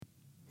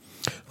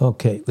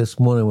Okay, this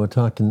morning we're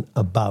talking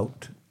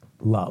about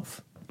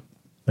love,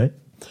 right?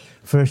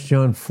 1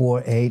 John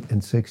 4, 8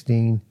 and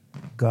 16,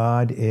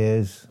 God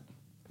is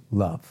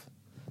love.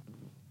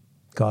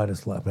 God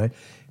is love, right?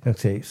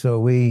 Okay, so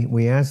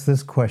we ask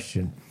this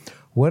question.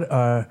 What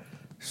are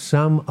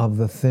some of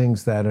the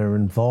things that are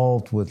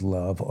involved with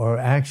love or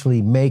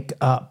actually make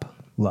up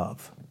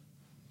love?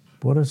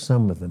 What are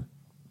some of them?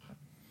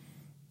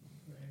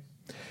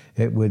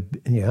 It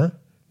would,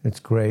 it's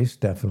grace,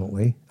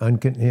 definitely.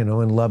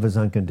 And love is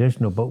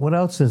unconditional. But what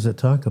else does it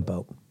talk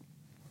about?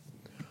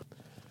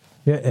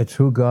 Yeah, it's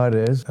who God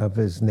is, of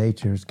his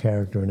nature, his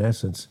character, and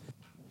essence.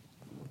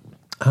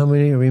 How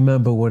many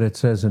remember what it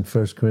says in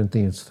 1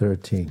 Corinthians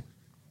 13?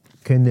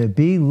 Can there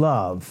be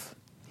love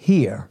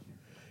here?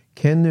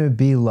 Can there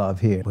be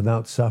love here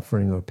without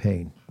suffering or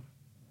pain?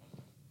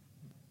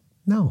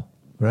 No,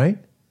 right?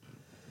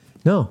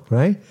 No,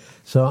 right?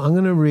 So I'm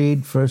going to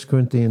read 1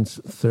 Corinthians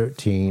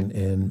 13,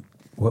 and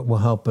what will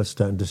help us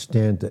to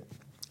understand it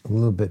a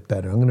little bit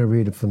better. I'm going to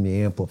read it from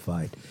the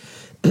Amplified.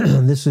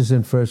 This is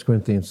in 1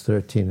 Corinthians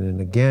 13, and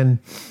again,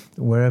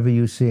 wherever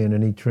you see in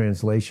any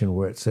translation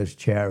where it says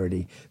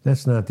charity,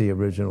 that's not the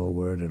original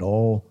word at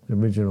all. The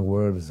original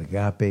word is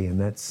agape, and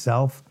that's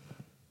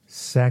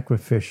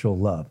self-sacrificial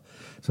love.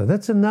 So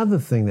that's another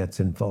thing that's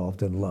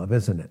involved in love,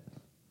 isn't it?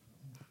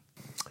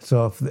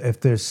 So if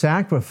there's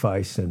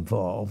sacrifice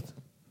involved,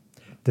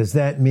 does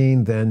that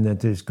mean then that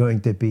there's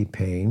going to be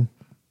pain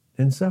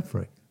and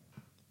suffering?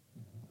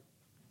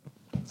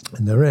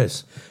 And there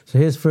is. So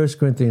here's 1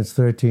 Corinthians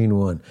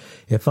 13:1.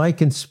 If I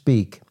can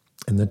speak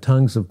in the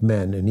tongues of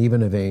men and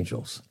even of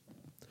angels,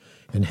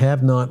 and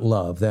have not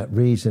love, that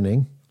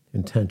reasoning,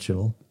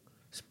 intentional,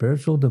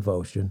 spiritual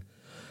devotion,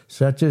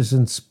 such as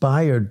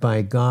inspired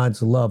by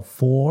God's love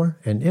for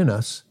and in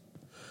us,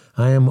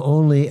 I am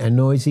only a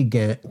noisy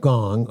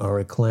gong or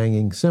a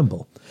clanging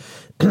cymbal.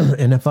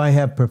 And if I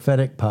have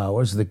prophetic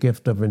powers, the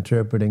gift of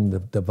interpreting the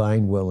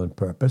divine will and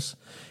purpose,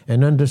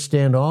 and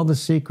understand all the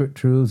secret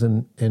truths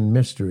and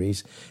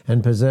mysteries,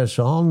 and possess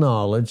all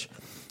knowledge,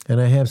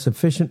 and I have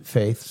sufficient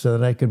faith so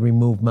that I could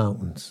remove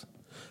mountains,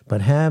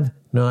 but have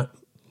not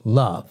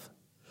love,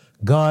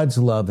 God's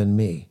love in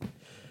me,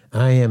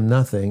 I am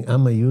nothing.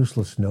 I'm a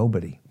useless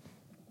nobody.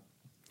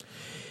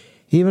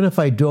 Even if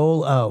I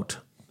dole out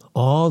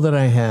all that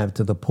I have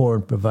to the poor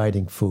in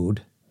providing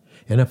food,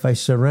 and if I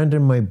surrender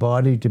my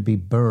body to be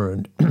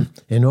burned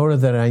in order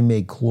that I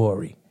may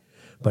glory,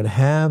 but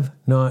have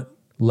not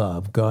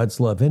love, God's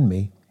love in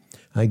me,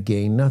 I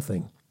gain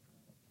nothing.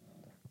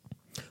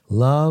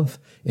 Love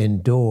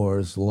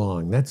endures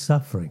long. That's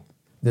suffering.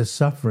 There's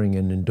suffering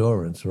in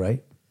endurance,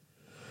 right?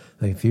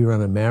 Like if you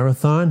run a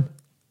marathon,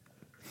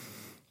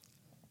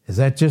 is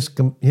that just,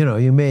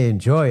 you may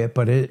enjoy it,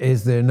 but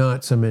is there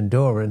not some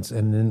endurance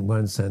and in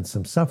one sense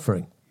some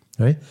suffering,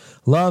 right?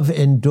 Love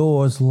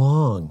endures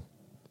long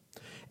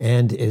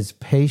and is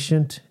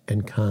patient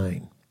and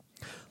kind.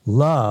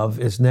 Love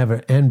is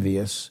never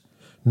envious,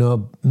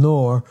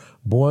 nor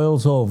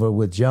boils over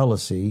with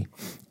jealousy,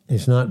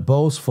 is not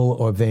boastful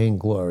or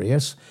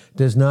vainglorious,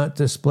 does not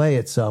display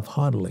itself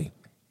haughtily.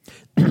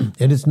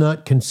 It is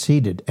not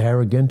conceited,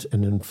 arrogant,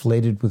 and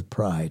inflated with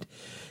pride.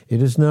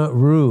 It is not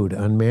rude,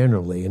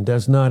 unmannerly, and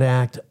does not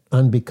act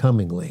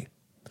unbecomingly.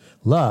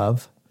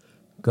 Love,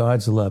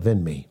 God's love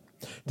in me,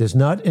 does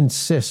not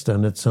insist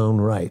on its own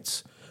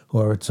rights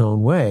or its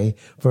own way,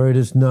 for it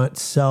is not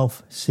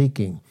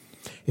self-seeking.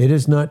 It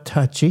is not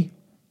touchy,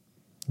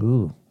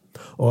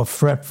 or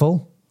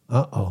fretful,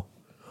 or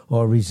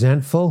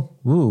resentful,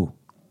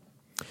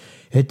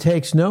 It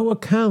takes no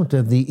account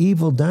of the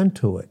evil done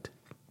to it.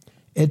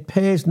 It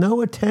pays no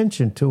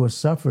attention to a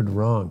suffered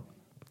wrong.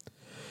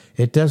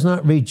 It does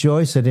not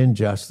rejoice at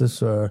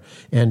injustice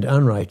and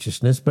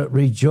unrighteousness, but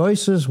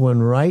rejoices when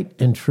right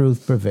and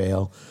truth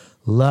prevail.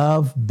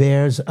 Love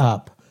bears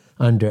up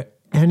under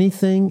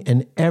anything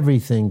and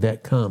everything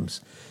that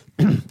comes,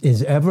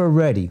 is ever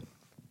ready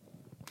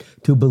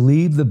to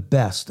believe the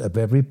best of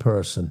every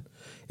person.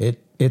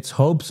 Its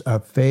hopes are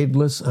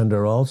fadeless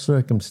under all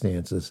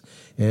circumstances,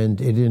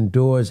 and it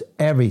endures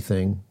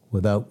everything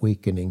without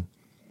weakening.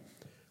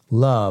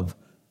 Love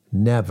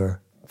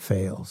never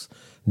fails,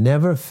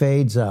 never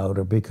fades out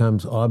or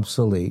becomes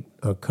obsolete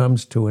or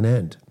comes to an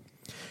end.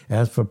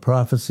 As for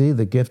prophecy,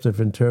 the gift of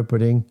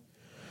interpreting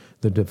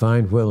the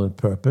divine will and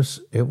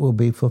purpose, it will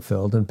be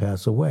fulfilled and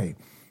pass away.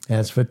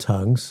 As for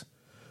tongues,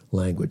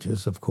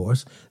 languages, of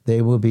course,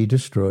 they will be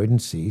destroyed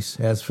and cease.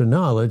 As for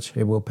knowledge,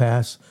 it will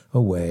pass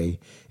away.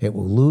 It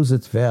will lose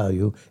its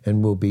value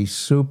and will be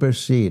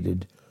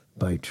superseded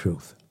by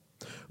truth.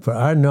 For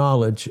our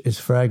knowledge is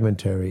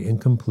fragmentary,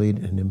 incomplete,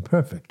 and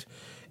imperfect.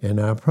 And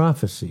our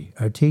prophecy,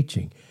 our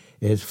teaching,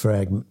 is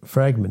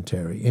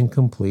fragmentary,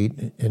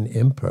 incomplete, and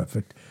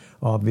imperfect,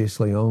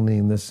 obviously only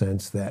in the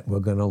sense that we're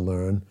going to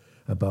learn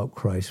about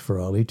Christ for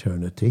all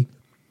eternity.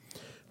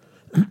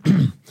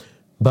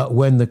 But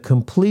when the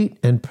complete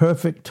and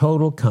perfect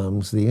total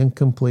comes, the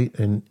incomplete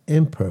and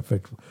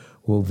imperfect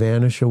will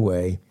vanish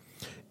away,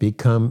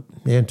 become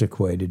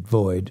antiquated,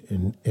 void,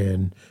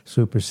 and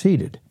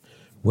superseded.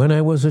 When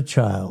I was a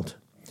child,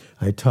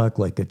 I talked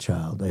like a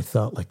child. I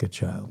thought like a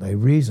child. I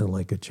reasoned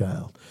like a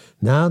child.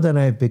 Now that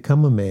I have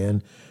become a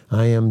man,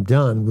 I am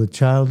done with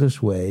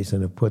childish ways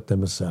and have put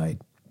them aside.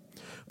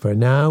 For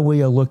now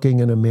we are looking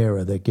in a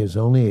mirror that gives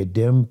only a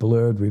dim,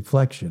 blurred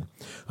reflection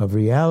of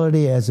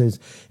reality as is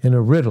in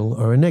a riddle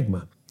or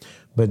enigma.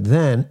 But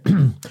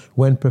then,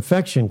 when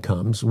perfection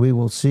comes, we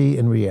will see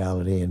in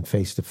reality and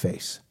face to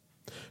face.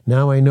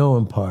 Now I know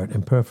in part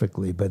and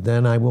perfectly, but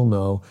then I will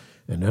know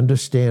and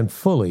understand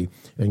fully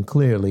and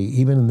clearly,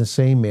 even in the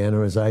same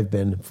manner as I've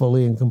been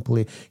fully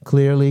and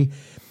clearly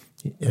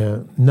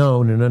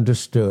known and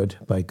understood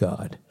by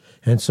God.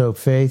 And so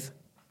faith,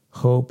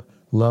 hope,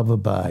 love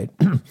abide.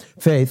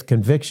 Faith,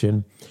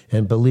 conviction,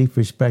 and belief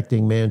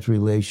respecting man's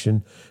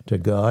relation to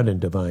God and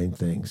divine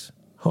things.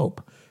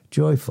 Hope,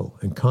 joyful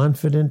and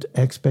confident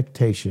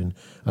expectation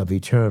of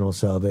eternal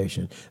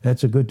salvation.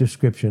 That's a good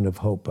description of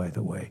hope, by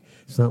the way.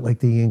 It's not like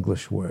the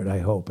English word, I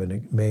hope, and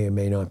it may or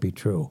may not be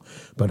true.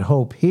 But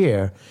hope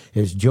here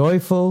is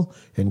joyful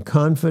and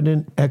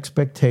confident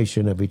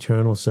expectation of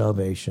eternal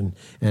salvation,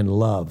 and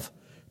love,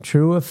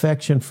 true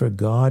affection for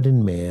God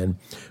and man,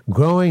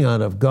 growing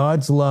out of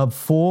God's love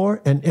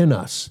for and in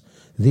us.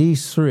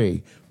 These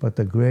three, but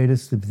the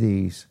greatest of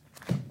these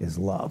is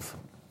love.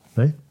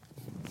 Right?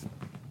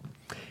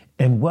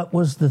 And what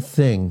was the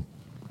thing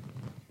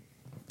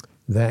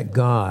that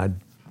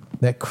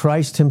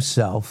Christ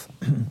himself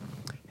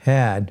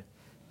had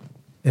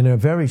in a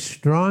very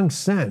strong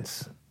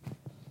sense,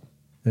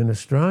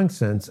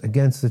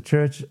 against the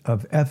church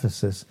of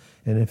Ephesus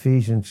in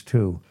Ephesians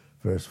 2,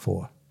 verse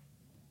 4?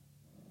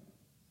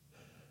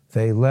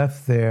 They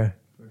left their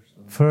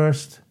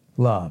first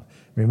love.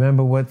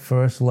 Remember what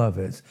first love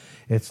is.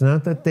 It's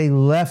not that they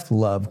left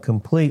love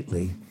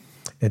completely.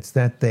 It's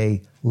that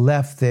they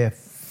left their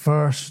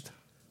first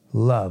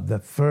love, the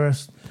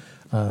first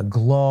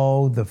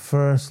glow, the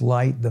first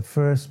light, the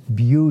first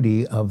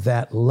beauty of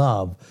that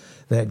love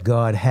that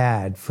God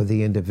had for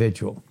the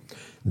individual.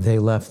 They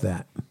left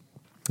that.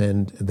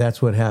 And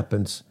that's what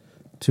happens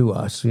to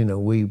us. You know,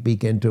 we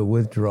begin to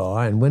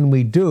withdraw. And when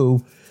we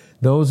do,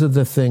 those are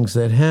the things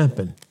that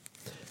happen.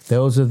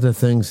 Those are the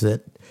things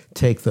that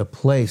take the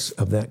place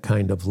of that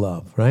kind of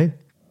love, right?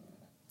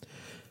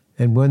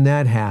 And when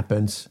that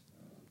happens,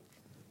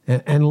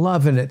 and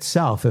love in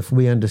itself, if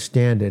we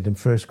understand it, in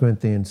 1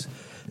 Corinthians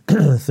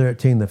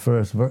 13, the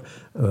first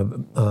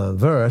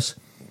verse,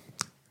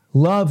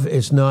 love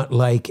is not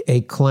like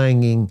a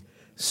clanging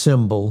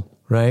cymbal,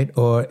 right?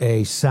 Or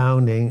a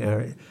sounding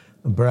or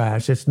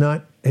brass. It's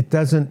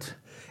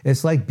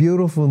like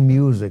beautiful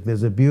music.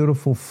 There's a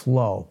beautiful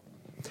flow.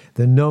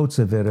 The notes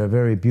of it are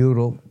very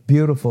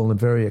beautiful and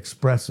very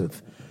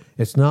expressive.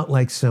 It's not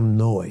like some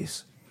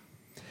noise.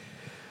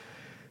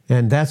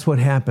 And that's what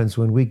happens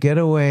when we get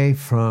away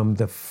from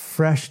the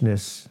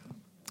freshness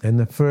and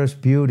the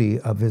first beauty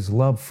of his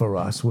love for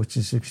us, which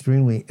is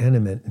extremely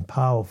intimate and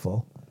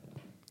powerful.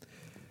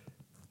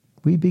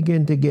 We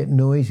begin to get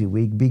noisy.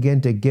 We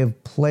begin to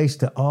give place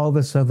to all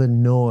this other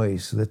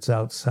noise that's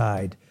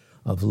outside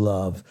of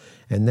love.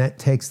 And that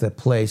takes the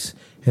place.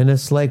 And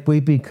it's like we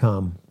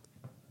become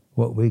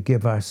what we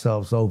give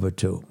ourselves over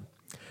to,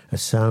 a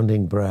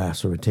sounding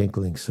brass or a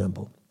tinkling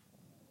cymbal.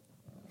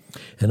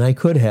 And I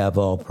could have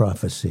all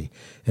prophecy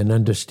and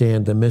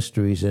understand the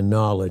mysteries and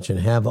knowledge and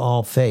have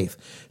all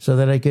faith so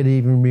that I could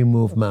even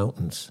remove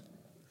mountains.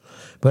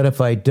 But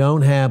if I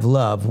don't have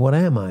love, what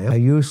am I? A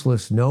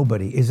useless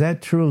nobody. Is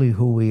that truly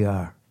who we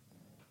are?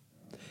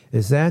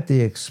 Is that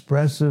the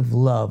expressive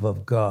love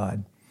of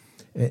God?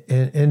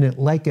 And it,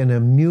 like in a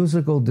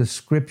musical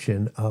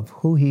description of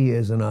who he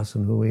is in us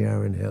and who we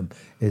are in him.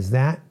 Is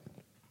that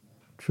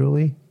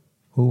truly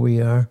who we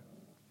are?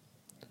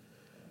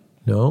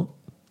 No.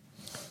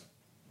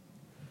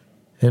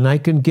 And I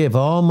can give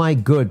all my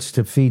goods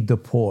to feed the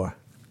poor.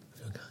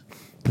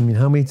 I mean,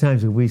 how many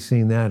times have we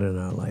seen that in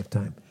our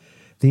lifetime?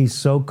 These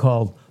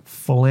so-called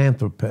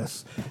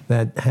philanthropists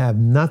that have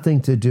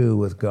nothing to do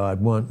with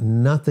God, want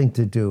nothing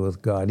to do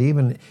with God,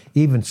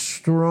 even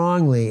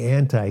strongly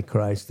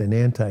anti-Christ and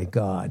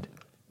anti-God,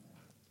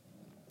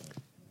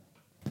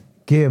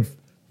 give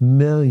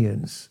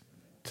millions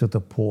to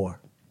the poor.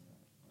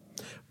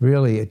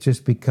 Really, it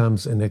just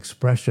becomes an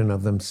expression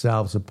of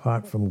themselves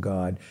apart from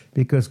God,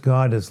 because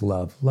God is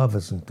love. Love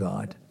isn't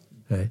God.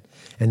 Right?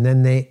 And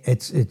then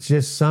it's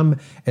just some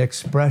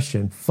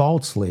expression,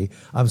 falsely,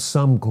 of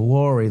some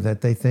glory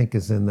that they think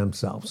is in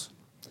themselves.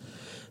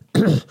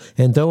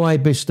 And though I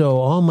bestow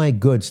all my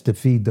goods to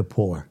feed the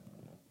poor,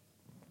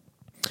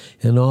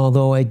 and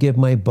although I give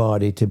my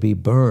body to be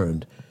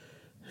burned,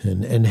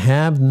 and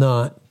have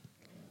not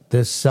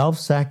this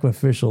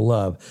self-sacrificial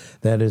love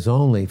that is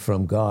only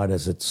from God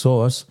as its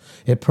source,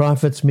 it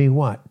profits me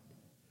what?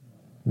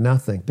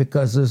 Nothing,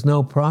 because there's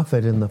no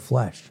profit in the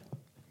flesh.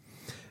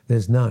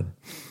 There's none.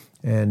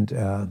 And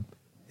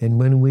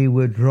when we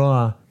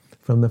withdraw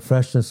from the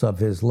freshness of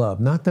his love,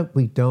 not that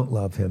we don't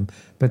love him,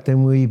 but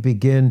then we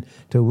begin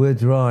to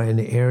withdraw in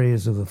the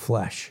areas of the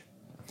flesh.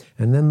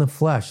 And then the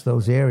flesh,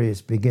 those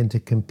areas begin to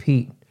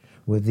compete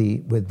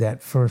with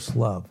that first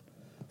love,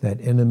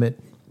 that intimate,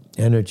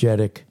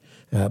 energetic,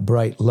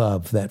 bright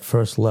love, that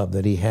first love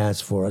that he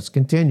has for us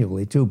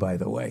continually too, by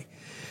the way.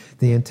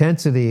 The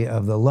intensity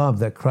of the love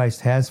that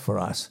Christ has for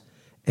us,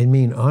 I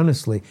mean,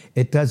 honestly,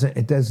 it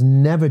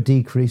never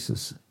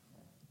decreases.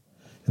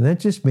 And that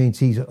just means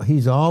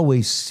he's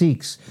always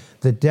seeks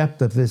the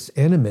depth of this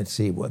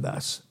intimacy with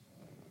us.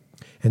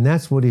 And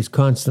that's what he's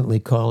constantly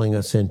calling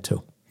us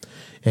into.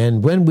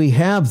 And when we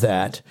have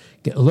that,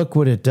 look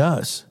what it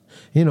does.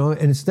 You know,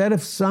 instead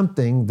of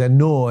something, the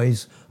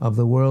noise of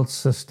the world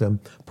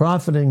system,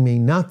 profiting me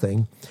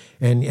nothing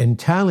and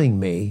telling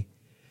me,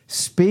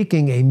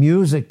 speaking a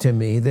music to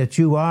me that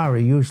you are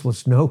a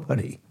useless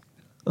nobody.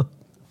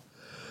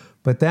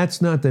 But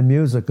that's not the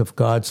music of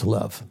God's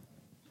love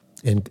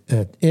in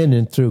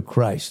and through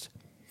Christ.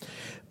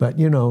 But,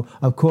 you know,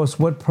 of course,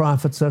 what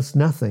profits us?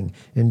 Nothing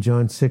in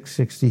John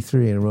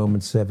 6:63 and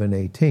Romans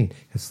 7:18.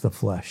 It's the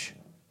flesh.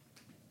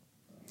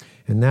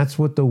 And that's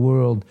what the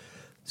world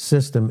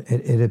system,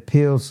 it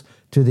appeals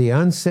to the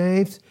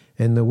unsaved,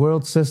 and the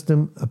world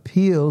system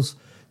appeals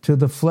to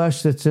the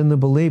flesh that's in the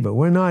believer.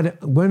 We're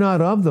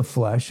not of the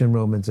flesh in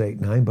Romans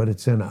 8:9, but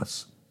it's in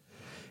us.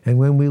 And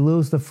when we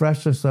lose the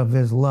freshness of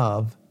his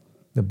love,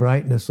 the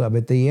brightness of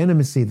it, the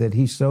intimacy that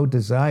he so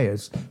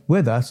desires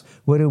with us,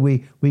 what do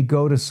we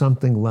go to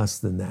something less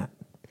than that.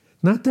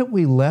 Not that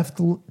we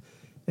left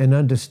an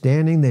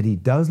understanding that he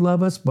does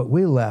love us, but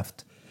we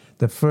left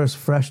the first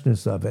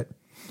freshness of it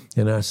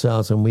in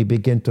ourselves, and we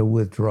begin to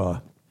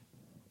withdraw.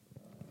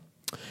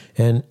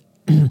 And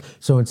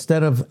so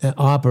instead of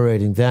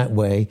operating that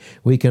way,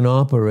 we can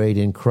operate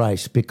in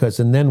Christ.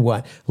 And then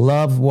what?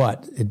 Love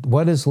what?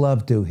 What does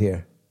love do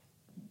here?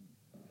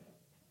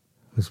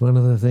 It's one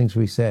of the things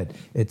we said.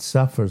 It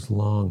suffers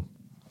long.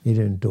 It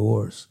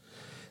endures.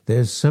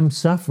 There's some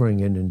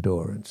suffering in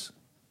endurance.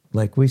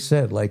 Like we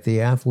said, like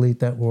the athlete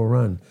that will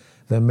run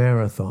the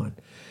marathon.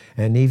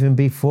 And even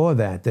before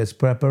that, there's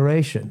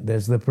preparation.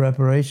 There's the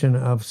preparation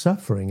of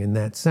suffering in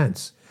that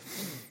sense,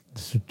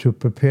 to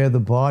prepare the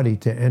body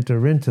to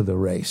enter into the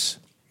race.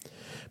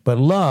 But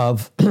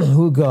love,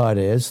 who God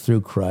is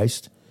through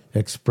Christ,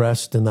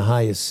 expressed in the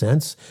highest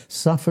sense,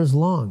 suffers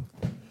long.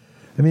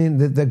 I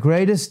mean, the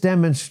greatest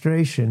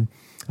demonstration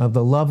of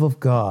the love of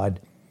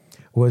God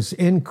was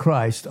in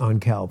Christ on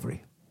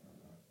Calvary.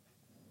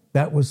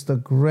 That was the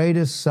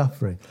greatest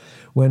suffering.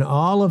 When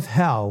all of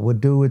hell would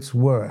do its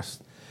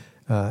worst,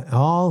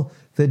 all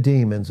the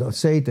demons, or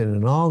Satan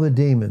and all the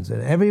demons,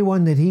 and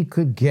everyone that he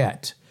could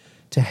get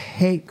to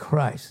hate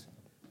Christ,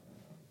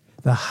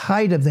 the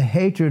height of the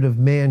hatred of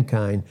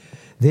mankind,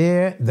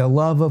 there the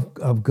love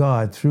of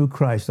God through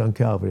Christ on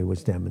Calvary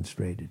was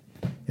demonstrated.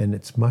 And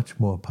it's much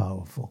more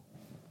powerful.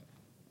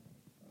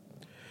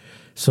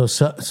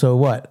 So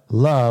what?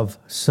 Love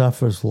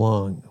suffers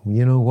long.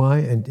 You know why?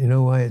 And you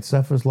know why it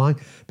suffers long?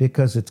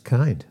 Because it's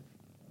kind.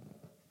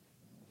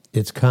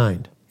 It's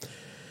kind.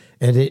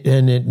 And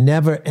it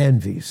never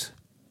envies.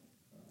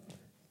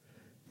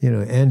 You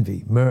know,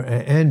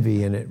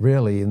 envy in it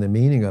really, in the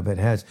meaning of it,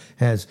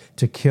 has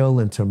to kill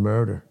and to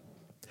murder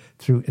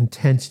through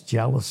intense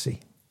jealousy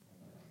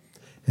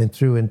and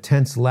through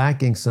intense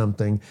lacking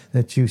something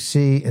that you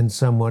see in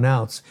someone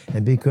else,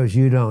 and because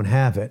you don't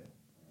have it,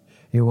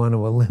 you want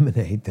to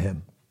eliminate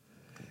them.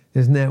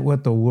 Isn't that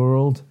what the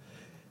world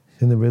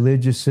and the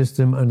religious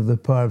system under the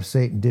power of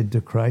Satan did to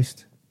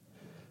Christ?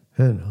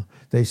 I don't know.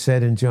 They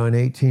said in John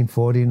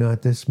 18:40,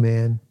 not this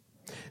man.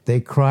 They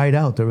cried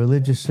out, the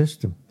religious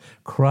system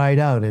cried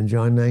out in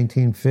John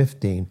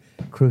 19:15,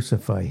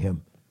 crucify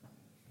him.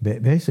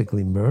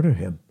 Basically murder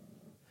him.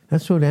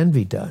 That's what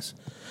envy does.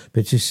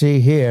 But you see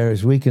here,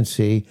 as we can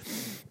see,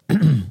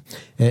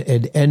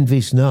 it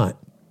envies not.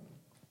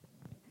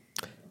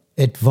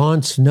 It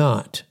vaunts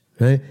not.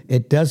 Right?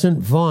 It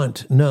doesn't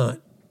vaunt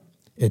not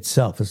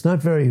itself. It's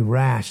not very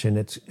rash in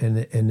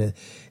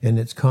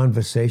its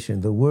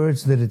conversation. The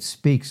words that it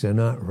speaks are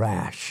not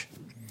rash.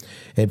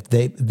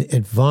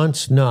 It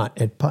vaunts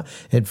not.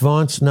 It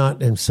vaunts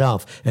not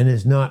himself, and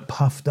is not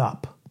puffed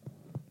up.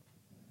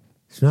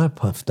 It's not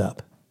puffed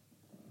up.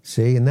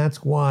 See, and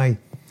that's why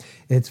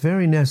it's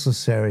very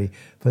necessary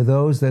for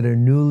those that are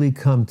newly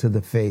come to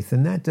the faith,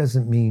 and that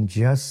doesn't mean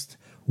just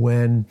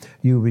when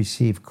you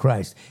receive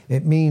Christ.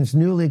 It means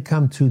newly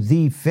come to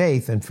the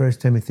faith in 1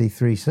 Timothy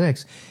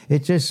 3:6.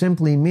 It just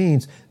simply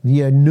means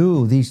you're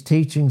new. These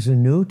teachings are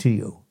new to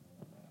you.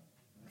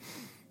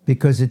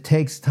 Because it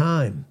takes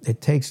time.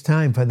 It takes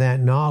time for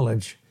that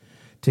knowledge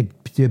to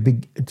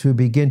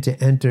begin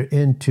to enter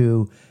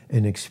into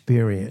an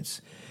experience.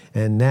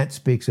 And that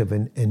speaks of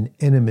an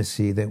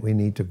intimacy that we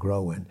need to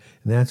grow in.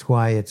 And that's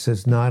why it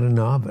says not a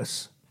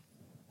novice.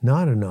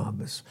 Not a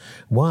novice.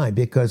 Why?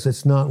 Because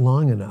it's not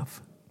long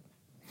enough.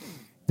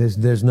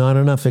 There's not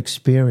enough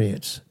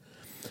experience.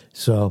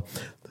 So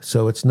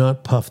it's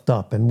not puffed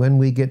up. And when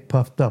we get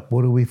puffed up,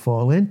 what do we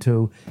fall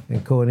into?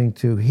 According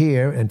to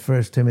here in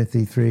 1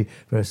 Timothy 3,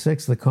 verse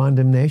 6, the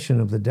condemnation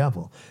of the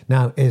devil.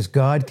 Now, is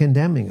God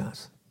condemning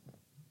us?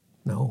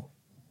 No.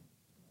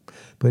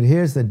 But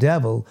here's the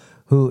devil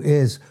who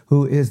is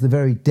the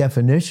very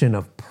definition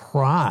of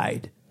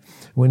pride.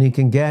 when he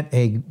can get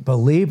a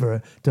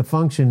believer to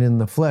function in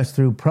the flesh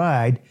through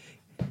pride,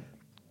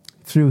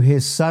 through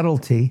his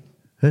subtlety,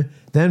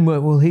 then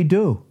what will he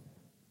do?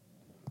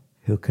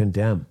 He'll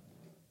condemn.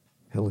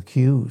 He'll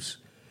accuse.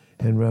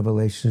 In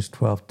Revelations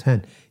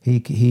 12:10,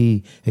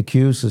 he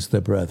accuses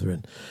the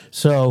brethren.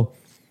 So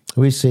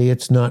we see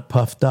it's not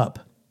puffed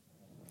up.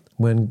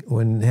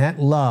 When that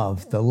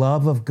love, the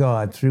love of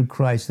God through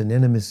Christ and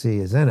intimacy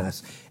is in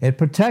us, it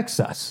protects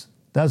us,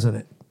 doesn't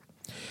it?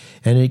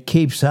 And it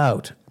keeps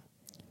out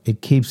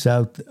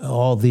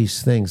all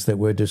these things that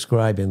we're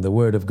describing. The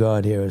Word of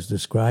God here is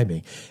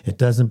describing. It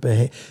doesn't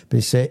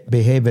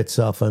behave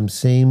itself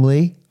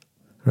unseemly,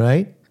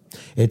 right?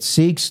 It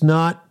seeks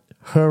not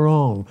her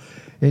own.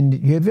 And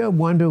you ever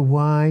wonder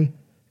why,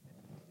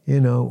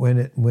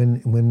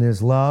 when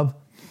there's love,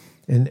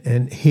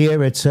 and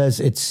here it says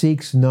it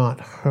seeks not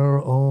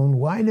her own.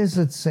 Why does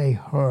it say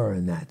her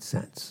in that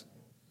sense?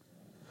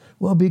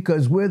 Well,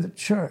 because we're the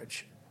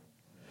church.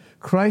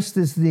 Christ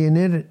is the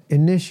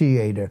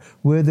initiator.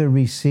 We're the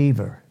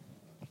receiver.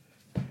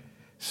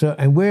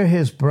 And we're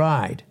his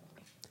bride,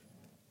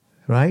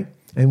 right?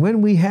 And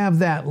when we have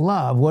that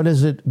love, what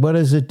does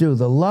it do?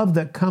 The love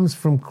that comes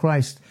from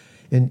Christ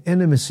in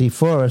intimacy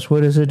for us,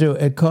 what does it do?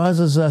 It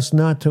causes us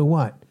not to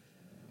what?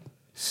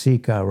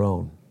 Seek our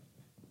own.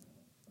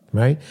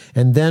 Right?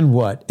 And then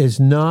what? Is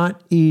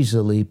not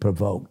easily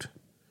provoked.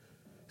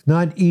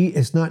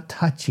 It's not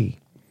touchy.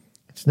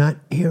 It's not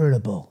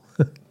irritable.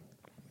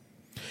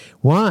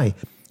 Why?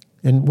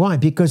 And why?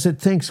 Because it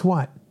thinks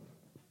what?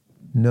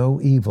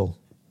 No evil.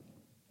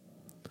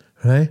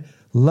 Right?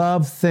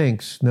 Love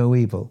thinks no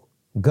evil.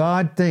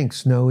 God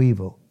thinks no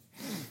evil.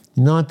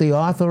 Not the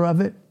author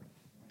of it.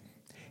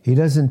 He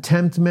doesn't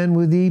tempt men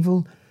with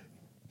evil.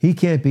 He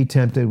can't be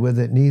tempted with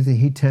it, neither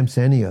he tempts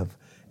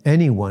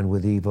anyone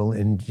with evil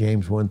in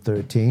James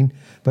 1:13.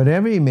 But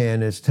every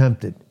man is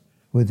tempted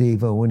with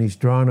evil when he's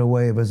drawn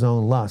away of his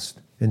own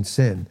lust and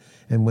sin.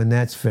 And when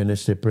that's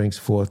finished, it brings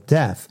forth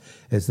death,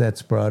 as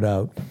that's brought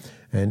out.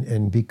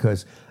 And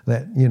because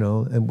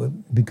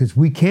because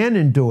we can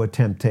endure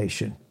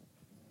temptation.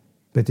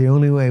 But the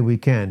only way we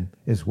can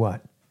is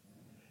what?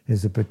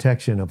 Is the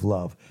protection of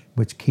love,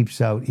 which keeps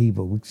out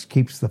evil, which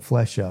keeps the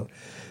flesh out.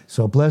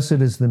 So blessed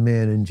is the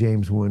man in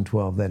James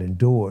 1:12 that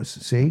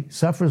endures,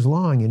 suffers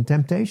long in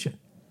temptation.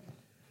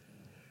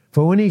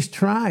 For when he's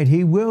tried,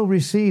 he will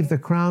receive the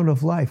crown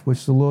of life,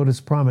 which the Lord has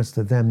promised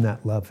to them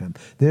that love him.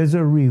 There's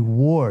a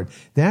reward.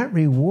 That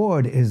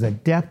reward is a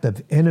depth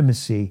of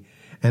intimacy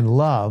and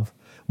love,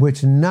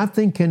 which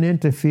nothing can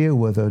interfere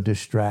with or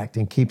distract,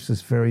 and keeps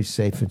us very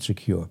safe and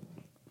secure.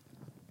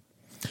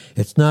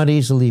 It's not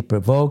easily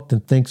provoked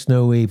and thinks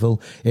no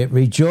evil. It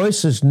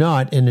rejoices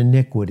not in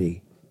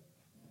iniquity.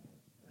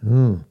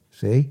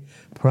 See?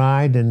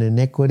 Pride and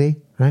iniquity,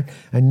 right?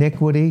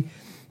 Iniquity,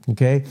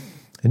 okay?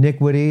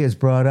 Iniquity is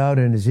brought out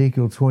in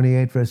Ezekiel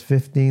 28, verse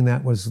 15.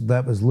 That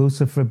was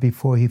Lucifer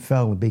before he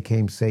fell and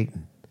became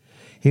Satan.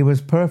 He was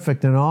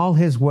perfect in all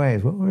his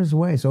ways. What were his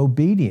ways?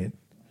 Obedient.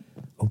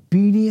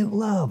 Obedient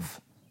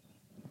love.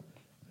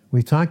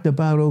 We talked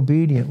about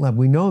obedient love.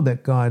 We know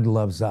that God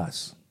loves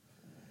us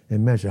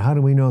in measure. How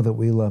do we know that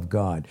we love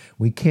God?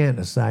 We can't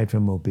aside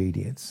from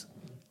obedience.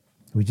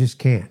 We just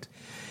can't.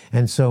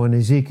 And so in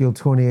Ezekiel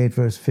 28,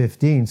 verse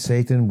 15,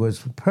 Satan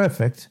was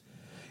perfect.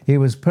 He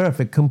was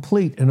perfect,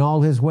 complete in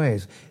all his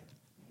ways.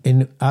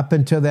 Up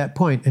until that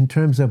point, in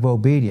terms of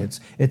obedience,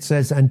 it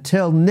says,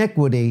 until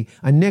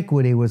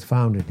iniquity was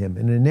found in him.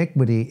 And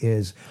iniquity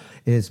is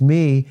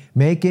me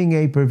making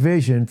a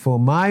provision for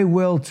my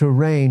will to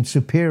reign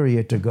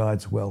superior to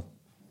God's will.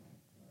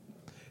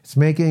 It's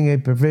making a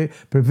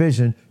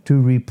provision to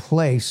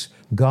replace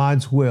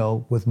God's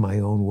will with my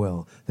own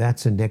will.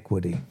 That's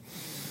iniquity.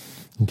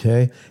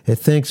 Okay? It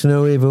thinks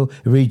no evil.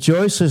 It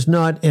rejoices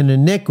not in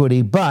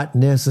iniquity, but,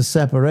 and there's a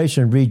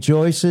separation,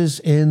 rejoices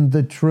in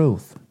the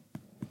truth.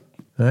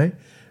 Right?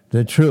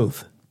 The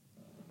truth.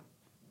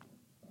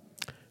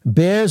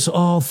 Bears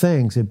all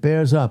things. It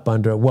bears up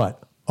under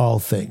what? All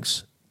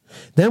things.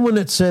 Then when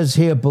it says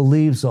here,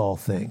 believes all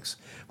things,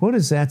 what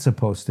is that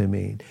supposed to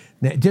mean?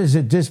 Does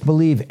it just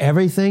believe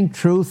everything,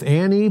 truth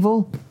and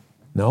evil?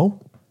 No.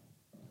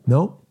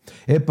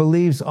 It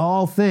believes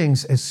all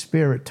things as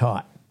Spirit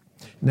taught.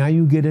 Now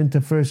you get into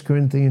 1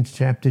 Corinthians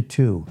chapter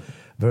 2,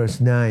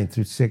 verses 9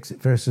 through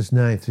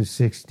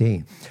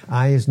 16.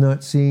 Eye has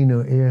not seen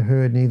nor ear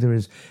heard, neither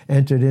has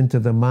entered into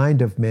the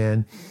mind of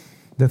man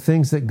the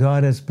things that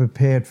God has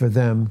prepared for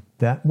them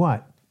that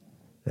what?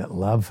 That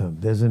love him.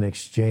 There's an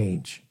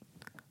exchange.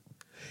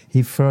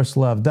 He first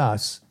loved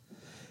us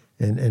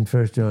in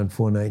 1 John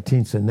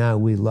 4:19, so now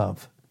we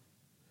love.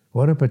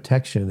 What a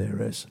protection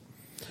there is.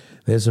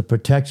 There's a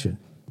protection.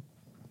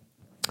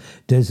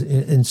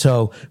 And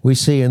so we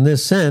see in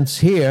this sense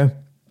here,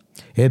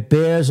 it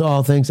bears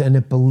all things and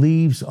it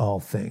believes all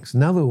things.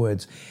 In other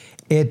words,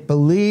 it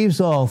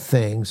believes all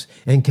things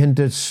and can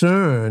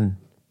discern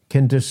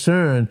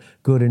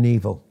good and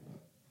evil.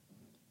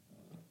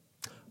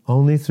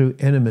 Only through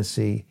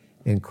intimacy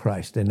in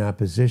Christ, in our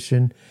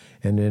position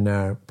and in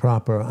our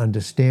proper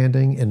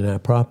understanding and in our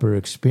proper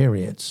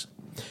experience.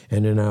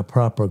 and in our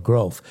proper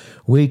growth.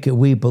 We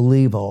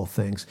believe all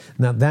things.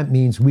 Now, that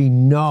means we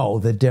know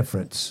the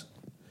difference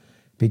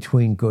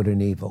between good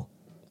and evil.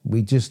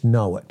 We just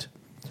know it.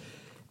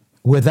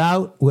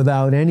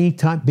 Without any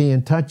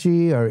being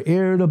touchy or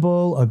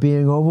irritable or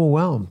being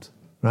overwhelmed,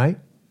 right?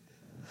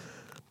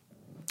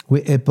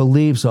 It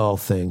believes all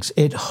things.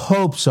 It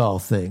hopes all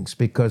things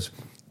because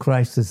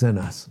Christ is in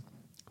us.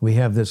 We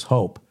have this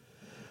hope.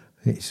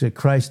 He said,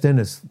 Christ in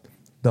us,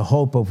 the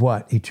hope of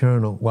what?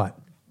 Eternal what?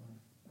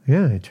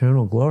 Yeah,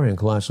 eternal glory in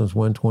Colossians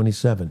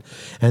 1:27.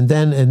 And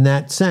then in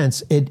that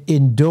sense, it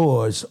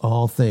endures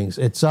all things.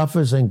 It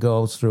suffers and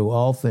goes through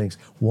all things.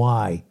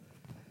 Why?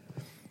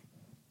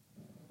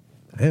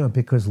 Yeah,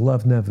 because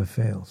love never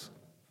fails.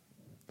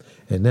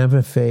 It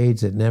never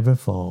fades. It never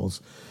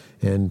falls.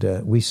 And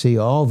we see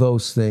all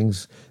those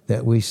things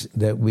that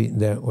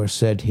were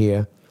said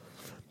here,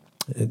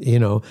 you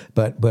know.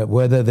 But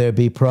whether there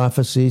be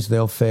prophecies,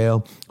 they'll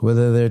fail.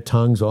 Whether there are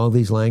tongues, all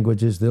these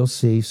languages, they'll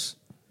cease.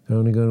 We're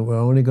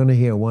only going to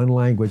hear one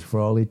language for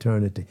all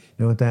eternity.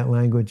 You know what that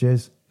language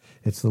is?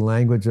 It's the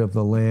language of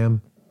the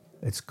Lamb.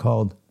 It's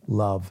called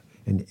love,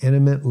 an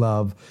intimate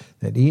love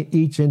that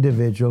each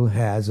individual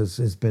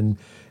has been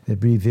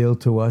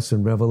revealed to us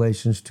in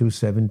Revelations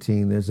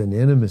 2:17. There's an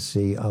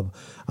intimacy of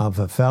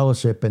a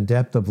fellowship and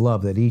depth of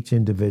love that each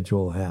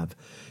individual will have.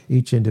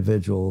 Each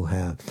individual will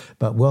have.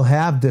 But we'll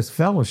have this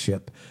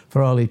fellowship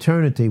for all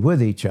eternity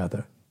with each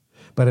other.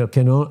 But it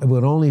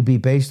would only be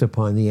based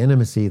upon the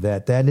intimacy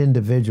that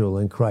individual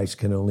in Christ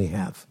can only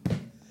have.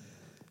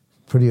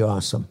 Pretty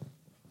awesome.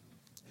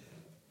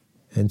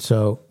 And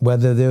so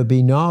whether there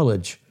be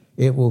knowledge,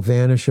 it will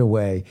vanish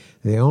away.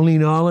 The only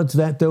knowledge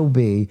that there'll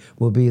be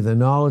will be the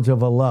knowledge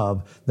of a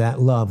love that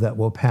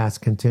will pass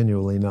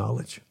continually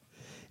knowledge.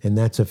 And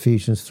that's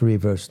Ephesians 3,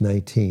 verse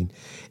 19.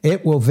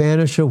 It will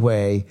vanish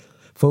away,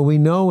 for we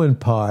know in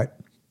part,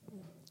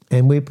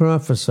 and we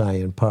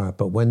prophesy in part.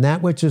 But when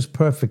that which is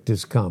perfect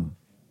is come,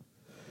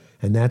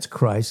 and that's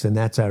Christ, and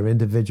that's our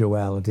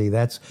individuality,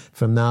 that's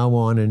from now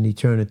on in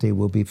eternity,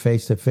 we'll be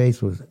face to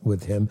face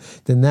with him,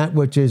 then that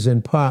which is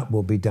in part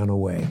will be done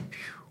away.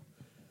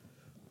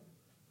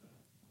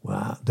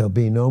 Wow, there'll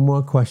be no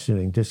more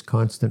questioning, just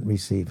constant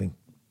receiving.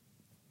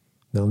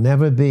 There'll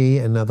never be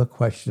another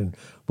question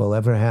we'll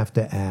ever have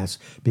to ask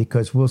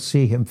because we'll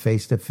see him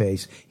face to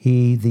face.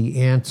 He,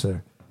 the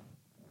answer,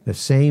 the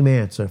same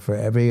answer for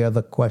every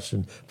other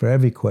question, for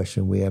every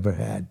question we ever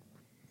had.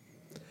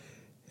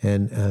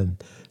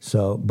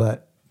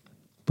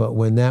 But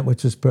when that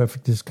which is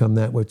perfect is come,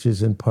 that which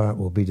is in part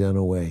will be done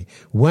away.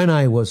 When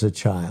I was a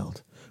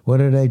child, what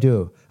did I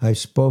do? I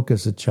spoke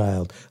as a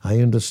child. I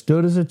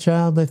understood as a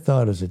child. I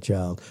thought as a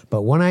child.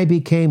 But when I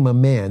became a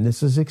man,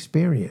 this is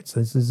experience.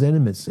 This is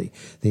intimacy.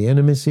 The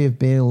intimacy of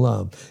being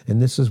loved.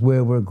 And this is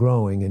where we're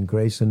growing in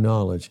grace and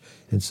knowledge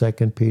in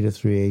 2 Peter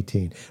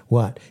 3:18.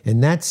 What? In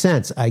that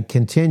sense, I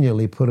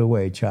continually put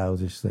away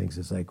childish things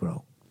as I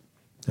grow.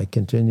 I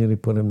continually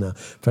put them down.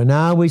 For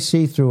now we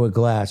see through a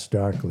glass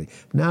darkly.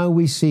 Now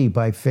we see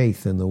by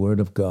faith in the Word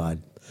of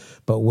God.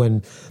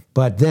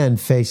 But then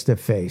face to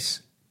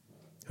face.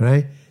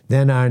 Right?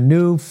 Then our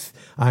new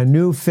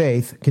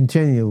faith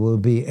continually will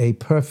be a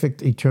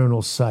perfect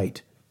eternal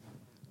sight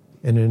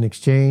and an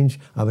exchange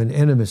of an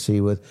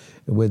intimacy with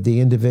the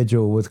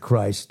individual with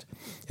Christ,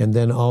 and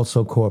then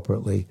also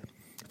corporately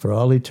for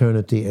all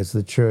eternity as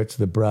the church,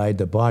 the bride,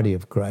 the body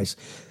of Christ.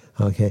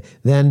 Okay.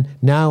 Then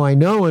now I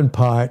know in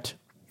part,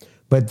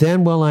 but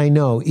then will I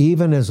know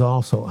even as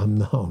also I'm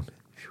known.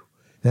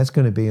 That's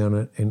going to be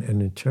on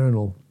an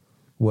eternal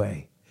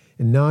way,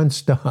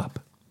 nonstop.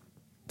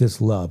 This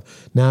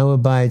love. Now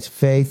abides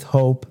faith,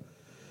 hope,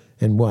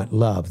 and what?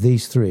 Love.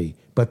 These three.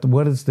 But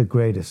what is the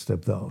greatest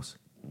of those?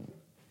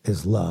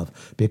 Is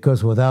love.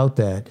 Because without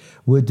that,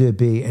 would there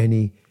be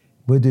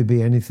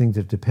anything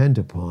to depend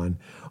upon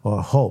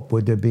or hope?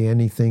 Would there be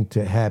anything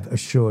to have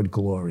assured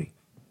glory?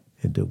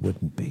 And there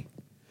wouldn't be.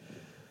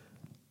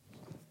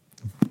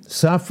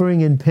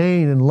 Suffering and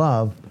pain and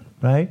love,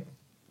 right?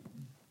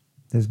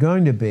 There's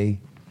going to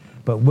be,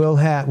 but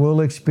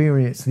we'll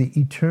experience the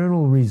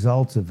eternal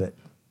results of it.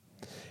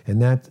 And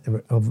that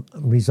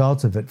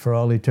results of it for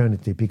all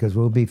eternity, because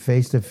we'll be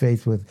face to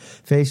face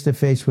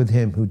with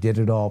him who did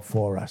it all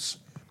for us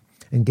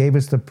and gave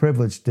us the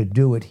privilege to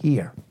do it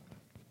here.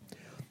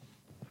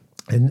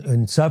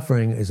 And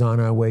suffering is on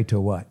our way to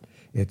what?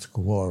 It's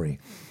glory.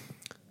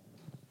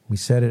 We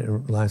said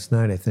it last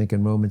night, I think,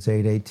 in Romans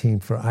 8:18.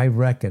 For I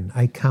reckon,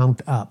 I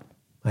count up.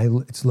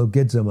 It's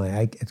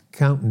logizomai, it's a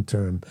counting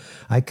term.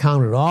 I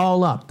count it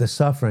all up, the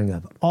suffering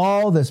of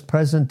all this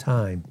present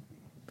time.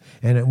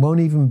 And it won't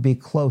even be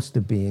close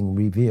to being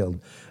revealed,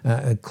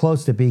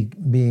 close to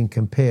being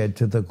compared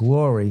to the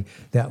glory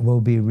that will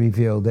be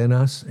revealed in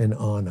us and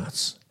on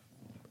us.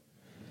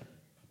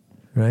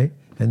 Right?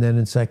 And then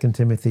in 2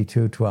 Timothy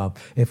 2:12,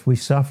 if we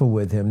suffer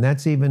with him,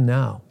 that's even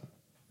now.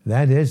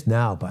 That is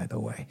now, by the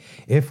way.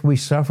 If we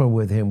suffer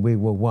with him, we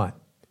will what?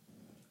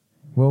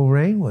 We'll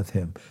reign with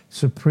him,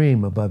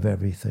 supreme above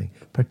everything,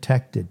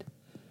 protected.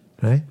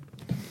 Right?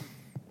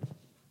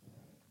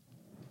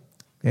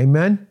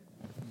 Amen?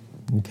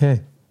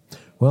 Okay.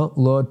 Well,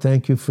 Lord,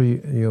 thank you for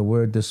your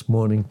word this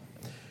morning.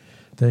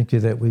 Thank you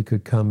that we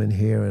could come in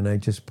here, and I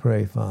just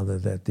pray, Father,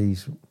 that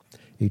these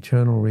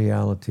eternal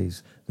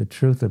realities, the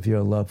truth of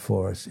your love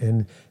for us,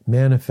 and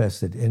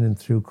manifested in and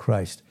through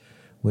Christ,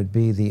 would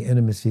be the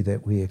intimacy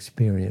that we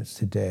experience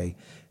today,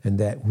 and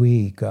that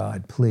we,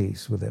 God,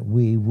 please, that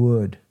we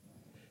would,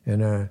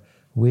 in our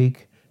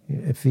weak,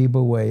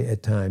 feeble way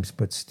at times,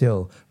 but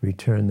still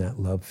return that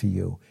love for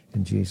you.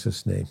 In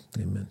Jesus' name,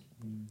 amen.